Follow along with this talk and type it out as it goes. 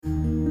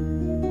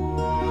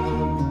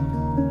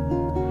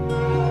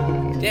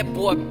That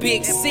boy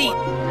Big C.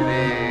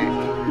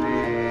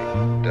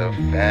 The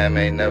fam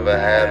ain't never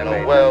had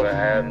no wealth. The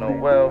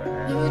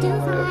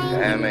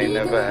fam ain't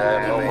never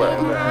had no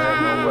wealth.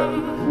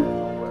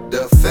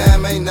 The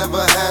fam ain't never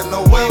had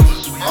no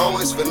wealth.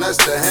 Always finesse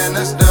the hand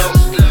that's dealt.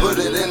 Put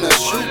it in a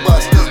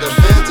shoebox cause the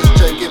feds is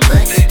checking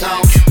bank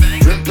accounts.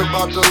 Dreamt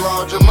about the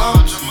large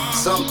amounts.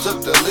 Some took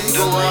the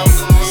legal route.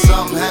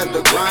 Some had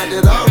to grind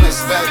it out and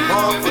stack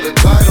hard for the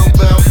title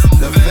belt.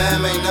 The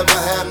fam ain't never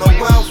had no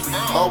wealth.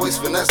 Always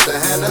finesse the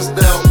hand that's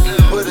dealt.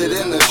 Put it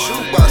in a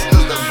shoebox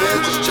cause the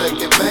feds is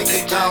checking bank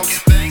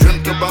accounts.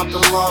 Dreamt about the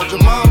large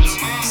amounts.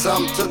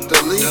 Some took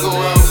the legal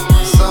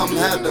route. Some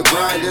had to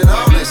grind it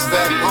out and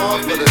stack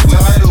hard for the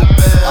title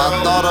belt.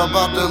 I thought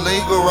about the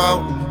legal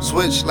route.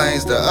 Switch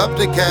lanes to up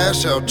the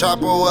cash, El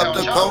Chapo up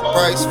the coke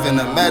price.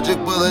 Finna magic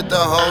bullet the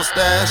whole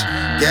stash.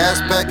 Gas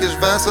package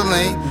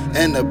Vaseline,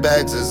 and the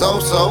bags is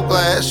oh so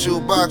glass.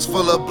 Shoebox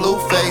full of blue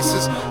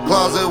faces,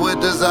 closet with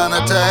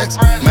designer tags.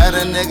 Mad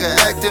a nigga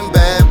acting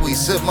bad, we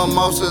sip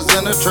mimosas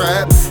in a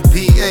trap.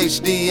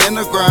 PhD in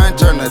the grind,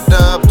 turn a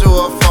dub to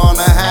a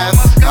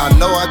 4.5. I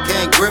know I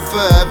can't grip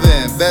forever,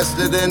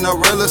 invested in the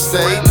real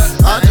estate.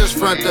 I just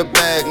front the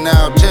bag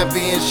now,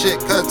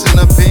 championship cuts in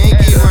the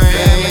pinky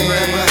ring.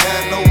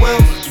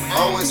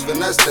 Always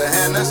finesse the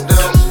hand that's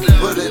dealt.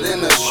 Put it in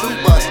a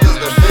shoebox cause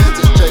the feds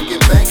is checking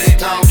bank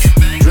accounts.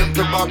 Dreamt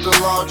about the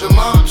large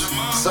amounts.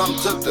 Some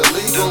took the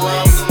legal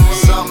route.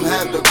 Some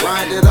had to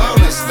grind it out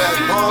and stack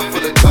hard for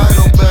the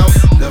title belt.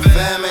 The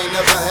fam ain't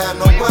never had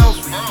no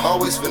wealth.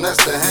 Always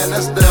finesse the hand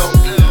that's dealt.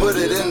 Put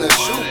it in a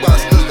shoebox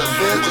cause the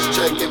feds is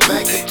checking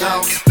bank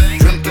accounts.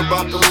 Dreamt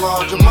about the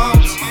large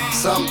amounts.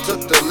 Some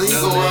took the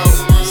legal route.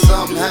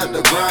 Some had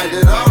to grind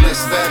it out and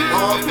stack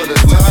hard for the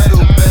title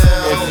belt.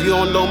 If you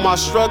don't know my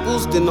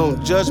struggles, then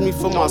don't judge me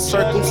for my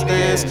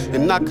circumstance.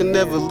 And I can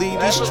never leave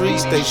these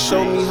streets, they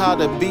showed me how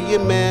to be a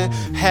man.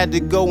 Had to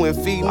go and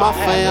feed my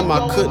fam,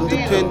 I couldn't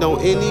depend on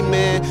any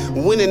man.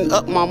 Winning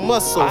up my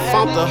muscle,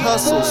 found the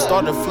hustle,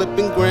 started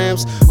flipping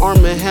grams.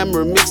 Arm and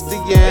Hammer mixed the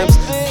yams,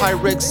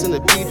 Pyrex in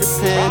a Peter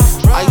Pan.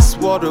 Ice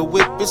water,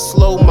 whip it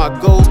slow, my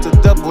goal's to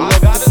double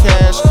up the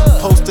cash.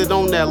 Posted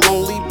on that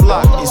lonely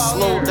block, it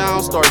slowed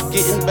down, started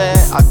getting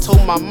bad. I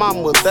told my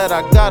mama that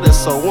I got it,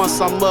 so once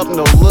I'm up,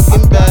 no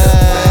looking back.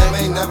 Fam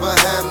ain't never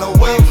had no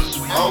wealth.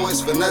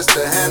 Always finesse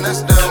the hand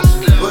that's dealt.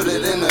 Put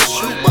it in a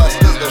shoebox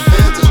cause the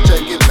feds is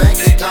checking bank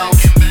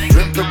accounts.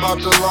 Dreamt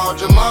about the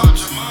large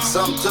amounts.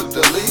 Some took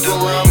the legal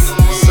route.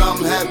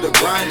 Some had to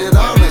grind it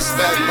out and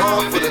stack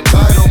hard for the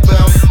title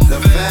belt. The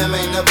fam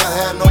ain't never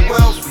had no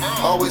wealth.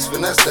 Always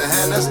finesse the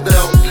hand that's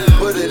dealt.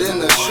 Put it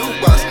in a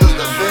shoebox cause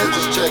the feds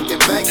is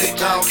checking bank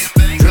accounts.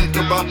 Dreamt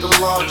about the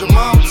large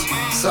amounts.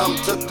 Some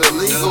took the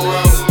legal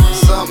route.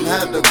 Some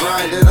had to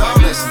grind it out